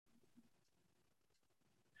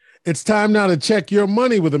It's time now to check your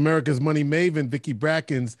money with America's money maven, Vicky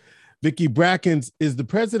Brackens. Vicky Brackens is the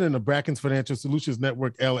president of Brackens Financial Solutions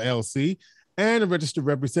Network, LLC, and a registered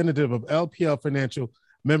representative of LPL Financial,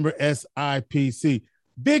 member SIPC.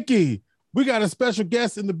 Vicky, we got a special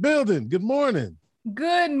guest in the building. Good morning.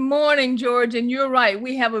 Good morning, George. And you're right.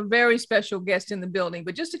 We have a very special guest in the building.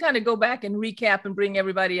 But just to kind of go back and recap and bring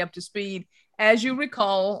everybody up to speed, as you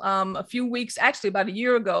recall, a few weeks, actually about a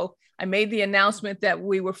year ago, I made the announcement that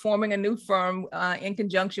we were forming a new firm in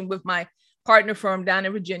conjunction with my partner firm down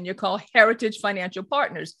in Virginia called Heritage Financial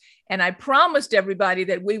Partners. And I promised everybody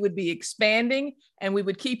that we would be expanding and we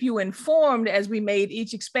would keep you informed as we made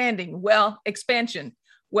each expansion.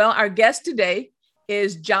 Well, our guest today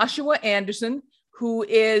is Joshua Anderson, who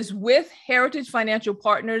is with Heritage Financial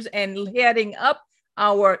Partners and heading up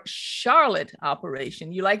our Charlotte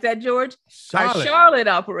operation. You like that, George? Our Charlotte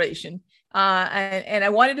operation. And I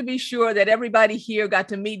wanted to be sure that everybody here got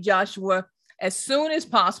to meet Joshua as soon as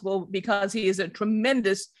possible because he is a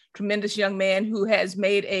tremendous, tremendous young man who has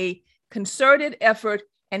made a concerted effort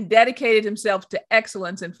and dedicated himself to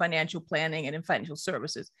excellence in financial planning and in financial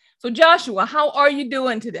services. So Joshua, how are you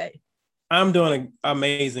doing today? I'm doing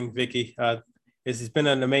amazing, Vicky. It's been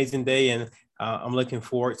an amazing day, and I'm looking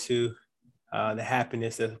forward to the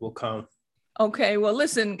happiness that will come. Okay, well,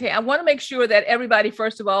 listen, I want to make sure that everybody,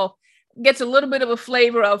 first of all, gets a little bit of a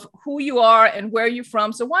flavor of who you are and where you're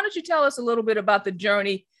from. So why don't you tell us a little bit about the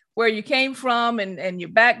journey, where you came from and your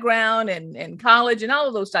background and college and all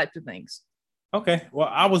of those types of things. Okay, well,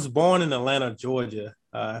 I was born in Atlanta, Georgia.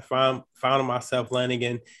 I found myself landing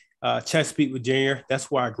in Chesapeake, Virginia.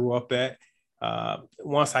 That's where I grew up at.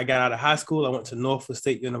 Once I got out of high school, I went to Norfolk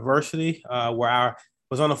State University, where I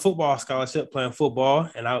was on a football scholarship playing football.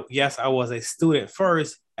 And I was a student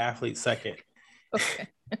first, athlete second. Okay,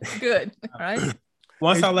 good. All right.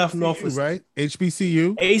 Once HBCU, I left Norfolk, right?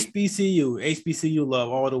 HBCU love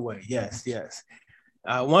all the way. Yes.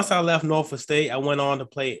 Once I left Norfolk State, I went on to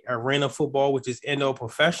play arena football, which is indoor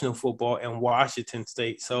professional football in Washington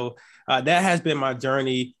State. So that has been my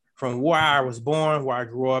journey from where I was born, where I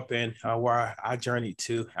grew up, and where I journeyed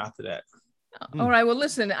to after that. All right. Well,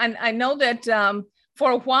 listen, I know that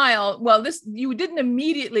for a while, you didn't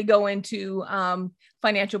immediately go into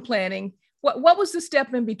financial planning. What was the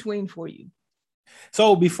step in between for you?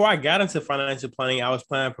 So before I got into financial planning, I was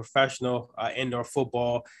playing professional indoor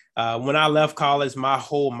football. When I left college, my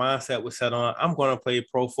whole mindset was set on, I'm going to play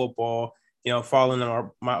pro football, following in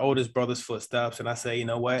my oldest brother's footsteps. And I say, you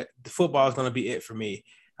know what, the football is going to be it for me.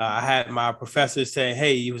 I had my professor saying,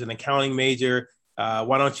 hey, he was an accounting major.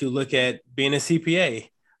 Why don't you look at being a CPA?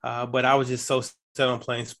 But I was just so set on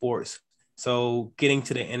playing sports. So getting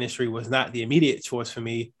to the industry was not the immediate choice for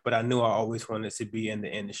me, but I knew I always wanted to be in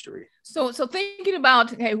the industry. So thinking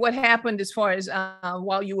about what happened as far as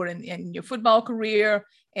while you were in your football career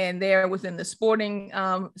and there within the sporting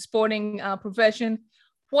profession,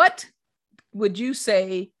 what would you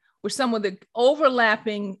say were some of the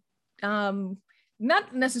overlapping,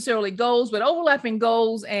 not necessarily goals, but overlapping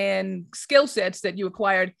goals and skill sets that you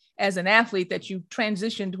acquired as an athlete that you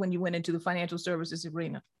transitioned when you went into the financial services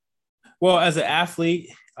arena? Well, as an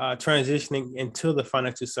athlete, transitioning into the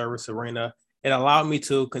financial service arena, it allowed me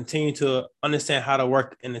to continue to understand how to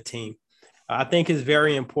work in a team. I think it's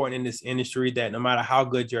very important in this industry that no matter how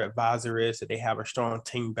good your advisor is, that they have a strong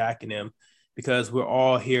team backing them, because we're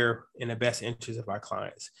all here in the best interest of our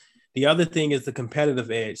clients. The other thing is the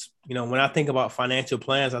competitive edge. When I think about financial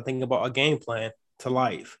plans, I think about a game plan to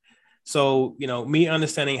life. So, me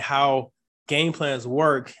understanding how game plans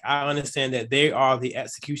work, I understand that they are the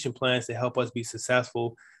execution plans that help us be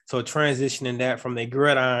successful. So transitioning that from the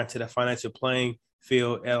gridiron to the financial playing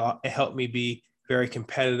field, it helped me be very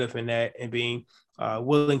competitive in that and being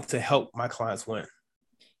willing to help my clients win.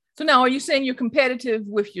 So now, are you saying you're competitive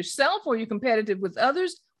with yourself or you're competitive with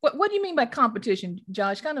others? What do you mean by competition,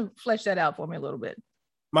 Josh? Kind of flesh that out for me a little bit.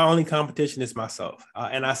 My only competition is myself.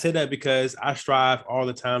 And I say that because I strive all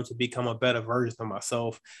the time to become a better version of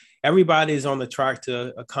myself. Everybody is on the track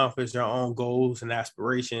to accomplish their own goals and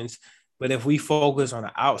aspirations. But if we focus on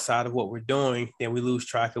the outside of what we're doing, then we lose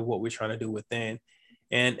track of what we're trying to do within.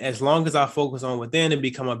 And as long as I focus on within and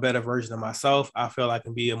become a better version of myself, I feel I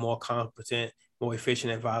can be a more competent, more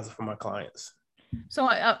efficient advisor for my clients. So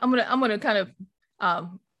I'm gonna kind of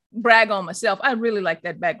brag on myself. I really like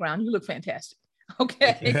that background. You look fantastic.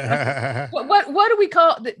 Okay. what do we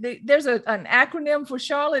call there's an acronym for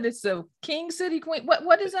Charlotte? It's the King City Queen.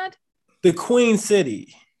 What is that? The Queen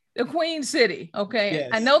City. The Queen City. Okay. Yes.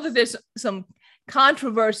 I know that there's some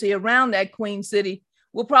controversy around that Queen City.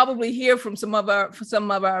 We'll probably hear from some of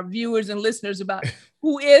our viewers and listeners about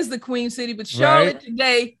who is the Queen City, but Charlotte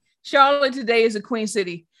today Charlotte today is a queen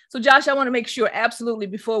city. So Josh, I want to make sure absolutely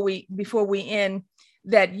before we end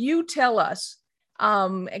that you tell us,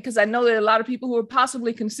 because I know there are a lot of people who are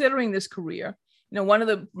possibly considering this career. One of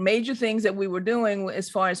the major things that we were doing as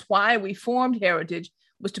far as why we formed Heritage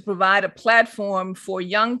was to provide a platform for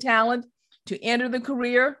young talent to enter the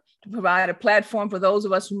career, to provide a platform for those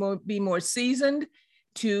of us who will be more seasoned,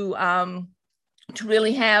 to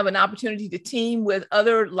really have an opportunity to team with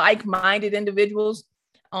other like-minded individuals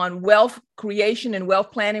on wealth creation and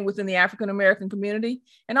wealth planning within the African-American community.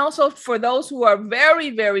 And also for those who are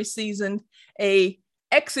very, very seasoned, a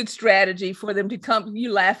exit strategy for them to come.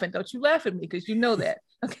 You laughing, don't you laugh at me because you know that.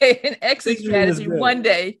 Okay, an exit strategy one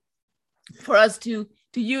day for us to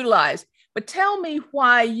utilize. But tell me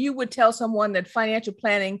why you would tell someone that financial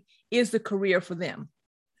planning is the career for them.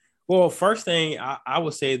 Well, first thing, I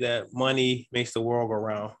would say that money makes the world go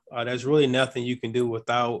round. There's really nothing you can do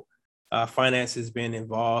without finances being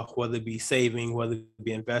involved, whether it be saving, whether it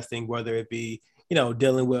be investing, whether it be,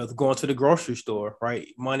 dealing with going to the grocery store, right?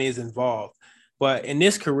 Money is involved. But in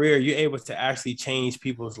this career, you're able to actually change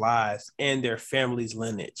people's lives and their family's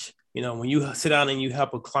lineage. When you sit down and you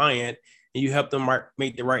help a client and you help them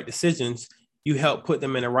make the right decisions, you help put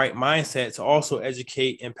them in the right mindset to also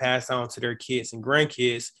educate and pass on to their kids and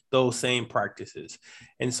grandkids those same practices.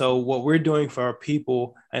 And so what we're doing for our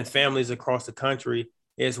people and families across the country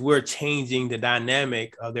is we're changing the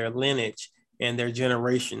dynamic of their lineage and their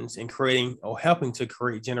generations and creating or helping to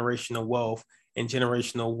create generational wealth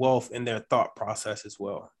in their thought process as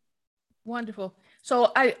well. Wonderful.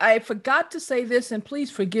 So I forgot to say this, and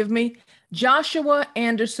please forgive me. Joshua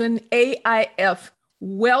Anderson, AIF,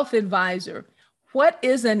 Wealth Advisor. What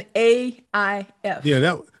is an AIF?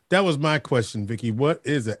 Yeah, that was my question, Vicki. What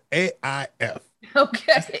is an AIF?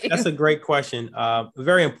 Okay. That's a great question. A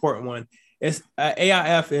very important one.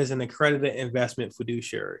 AIF is an accredited investment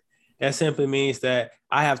fiduciary. That simply means that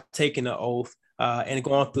I have taken an oath and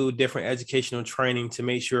gone through different educational training to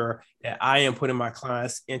make sure that I am putting my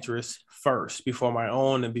clients' interests first before my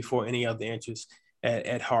own and before any other interests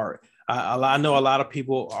at heart. I know a lot of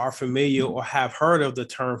people are familiar or have heard of the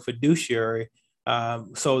term fiduciary.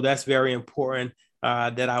 So that's very important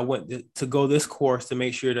that I went to go this course to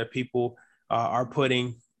make sure that people are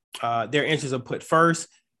putting their interests are put first.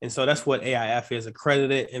 And so that's what AIF is,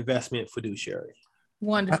 accredited investment fiduciary.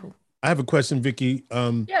 Wonderful. I have a question, Vicki.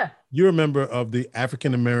 Yeah. You're a member of the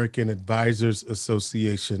African American Advisors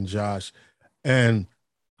Association, Josh, and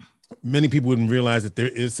many people wouldn't realize that there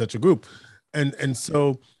is such a group. And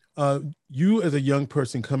so you as a young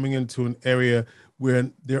person coming into an area where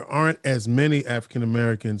there aren't as many African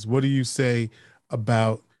Americans, what are you saying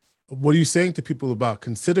to people about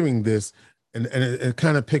considering this? And it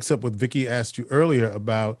kind of picks up what Vicki asked you earlier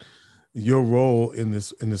about your role in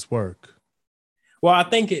this work. Well, I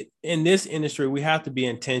think in this industry, we have to be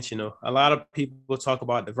intentional. A lot of people talk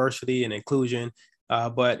about diversity and inclusion,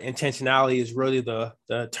 but intentionality is really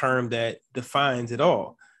the term that defines it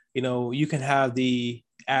all. You can have the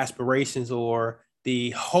aspirations or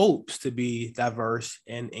the hopes to be diverse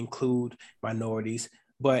and include minorities,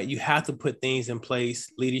 but you have to put things in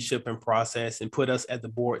place, leadership and process, and put us at the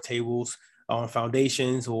board tables on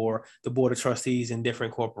foundations or the board of trustees in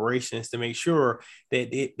different corporations to make sure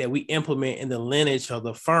that we implement in the lineage of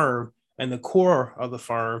the firm and the core of the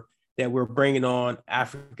firm that we're bringing on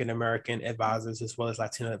African-American advisors as well as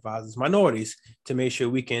Latino advisors, minorities, to make sure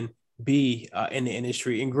we can be in the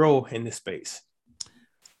industry and grow in this space.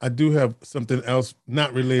 I do have something else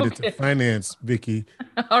not related to finance, Vicki.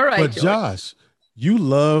 All right. But Josh, you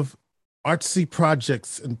love artsy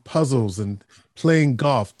projects and puzzles and playing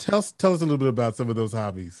golf. Tell us a little bit about some of those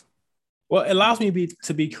hobbies. Well, it allows me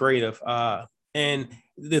to be creative. And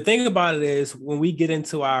the thing about it is when we get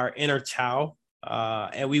into our inner child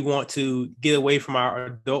and we want to get away from our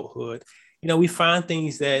adulthood, we find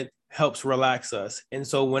things that helps relax us. And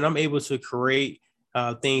so when I'm able to create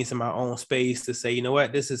things in my own space to say,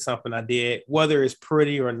 this is something I did, whether it's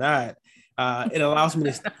pretty or not, it allows me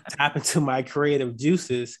to tap into my creative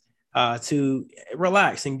juices to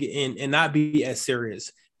relax and not be as serious.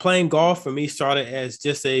 Playing golf for me started as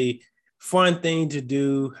just a fun thing to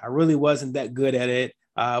do. I really wasn't that good at it.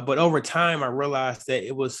 But over time, I realized that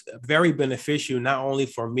it was very beneficial, not only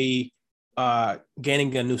for me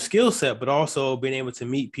gaining a new skill set, but also being able to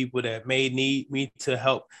meet people that may need me to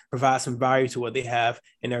help provide some value to what they have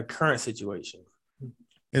in their current situation.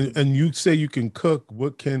 And you say you can cook.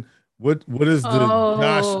 What is the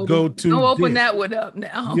Josh go-to? Don't open dish? that one up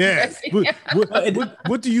now. Yes.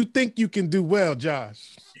 What do you think you can do well,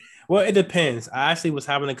 Josh? Well, it depends. I actually was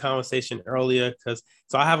having a conversation earlier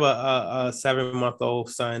so I have a 7-month-old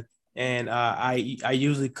son, and I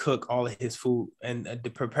usually cook all of his food and to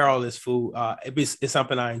prepare all his food. It's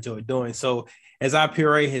something I enjoy doing. So as I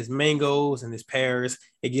puree his mangoes and his pears,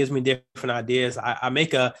 it gives me different ideas. I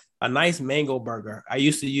make a nice mango burger. I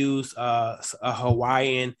used to use a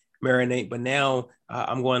Hawaiian marinade, but now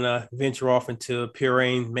I'm going to venture off into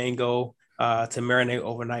pureeing mango to marinate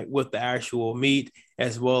overnight with the actual meat,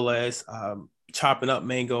 as well as chopping up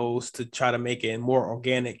mangoes to try to make a more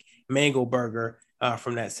organic mango burger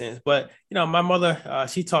from that sense. But, my mother,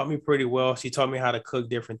 she taught me pretty well. She taught me how to cook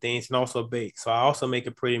different things and also bake. So I also make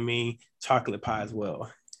a pretty mean chocolate pie as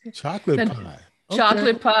well. Chocolate pie. Okay.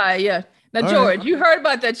 Chocolate pie, yeah. Now, George, you heard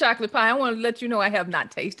about that chocolate pie. I want to let you know I have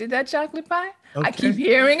not tasted that chocolate pie. Okay. I keep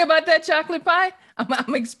hearing about that chocolate pie.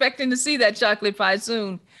 I'm expecting to see that chocolate pie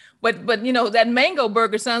soon. But that mango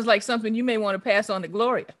burger sounds like something you may want to pass on to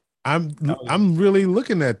Gloria. I'm really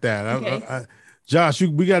looking at that. Okay. Josh,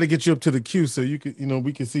 we got to get you up to the queue so you can,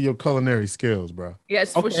 we can see your culinary skills, bro.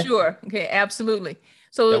 Yes, for sure. Okay, absolutely.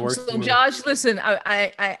 So Josh, listen,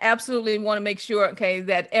 I absolutely want to make sure, okay,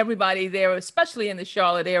 that everybody there, especially in the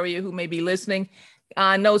Charlotte area who may be listening,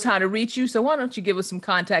 knows how to reach you. So why don't you give us some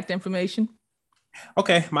contact information?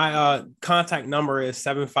 Okay, my contact number is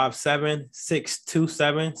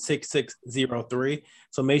 757-627-6603.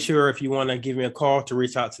 So make sure if you want to give me a call to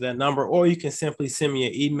reach out to that number, or you can simply send me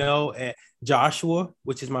an email at Joshua,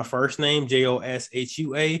 which is my first name,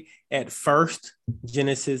 JOSHUA, at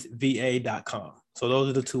firstgenesisva.com. So those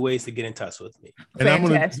are the two ways to get in touch with me. And fantastic. I'm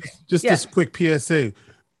going to just this quick PSA.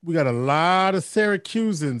 We got a lot of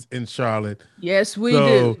Syracusans in Charlotte. Yes, we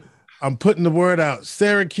do. I'm putting the word out.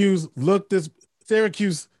 Syracuse,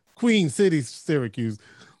 Syracuse, Queen City, Syracuse.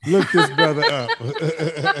 Look this brother up.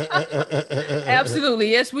 Absolutely.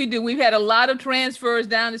 Yes, we do. We've had a lot of transfers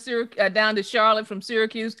down to Charlotte from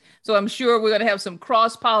Syracuse. So I'm sure we're going to have some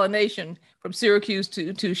cross-pollination from Syracuse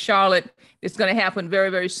to Charlotte. It's going to happen very,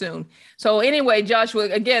 very soon. So anyway, Joshua,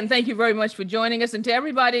 again, thank you very much for joining us. And to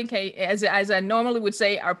everybody, okay, as I normally would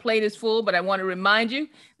say, our plate is full, but I want to remind you,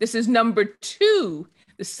 this is number 2.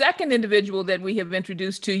 The second individual that we have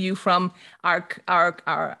introduced to you from our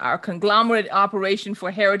conglomerate operation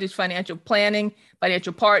for Heritage Financial Planning,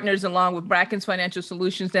 Financial Partners, along with Bracken's Financial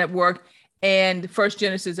Solutions Network and First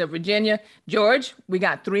Genesis of Virginia. George, we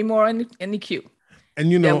got 3 more in the queue.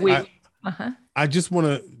 And I just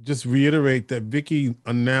want to reiterate that Vicki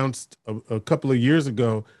announced a couple of years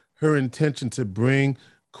ago her intention to bring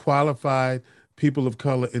qualified people of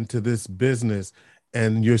color into this business,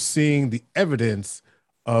 and you're seeing the evidence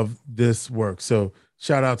of this work. So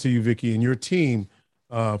shout out to you, Vicki, and your team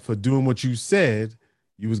for doing what you said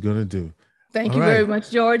you was going to do. Thank you very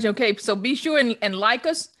much, George. Okay, so be sure and like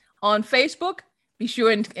us on Facebook. Be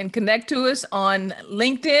sure and connect to us on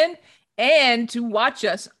LinkedIn, and to watch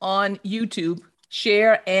us on YouTube.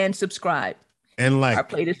 Share and subscribe. And like. Our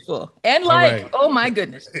plate is full. And like. Right. Oh, my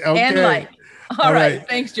goodness. Okay. And like. All right.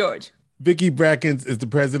 Thanks, George. Vicki Brackens is the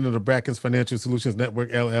president of Bracken's Financial Solutions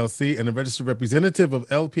Network, LLC, and a registered representative of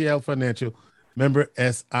LPL Financial, member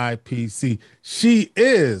SIPC. She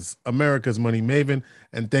is America's Money Maven.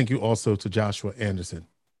 And thank you also to Joshua Anderson.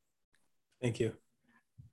 Thank you.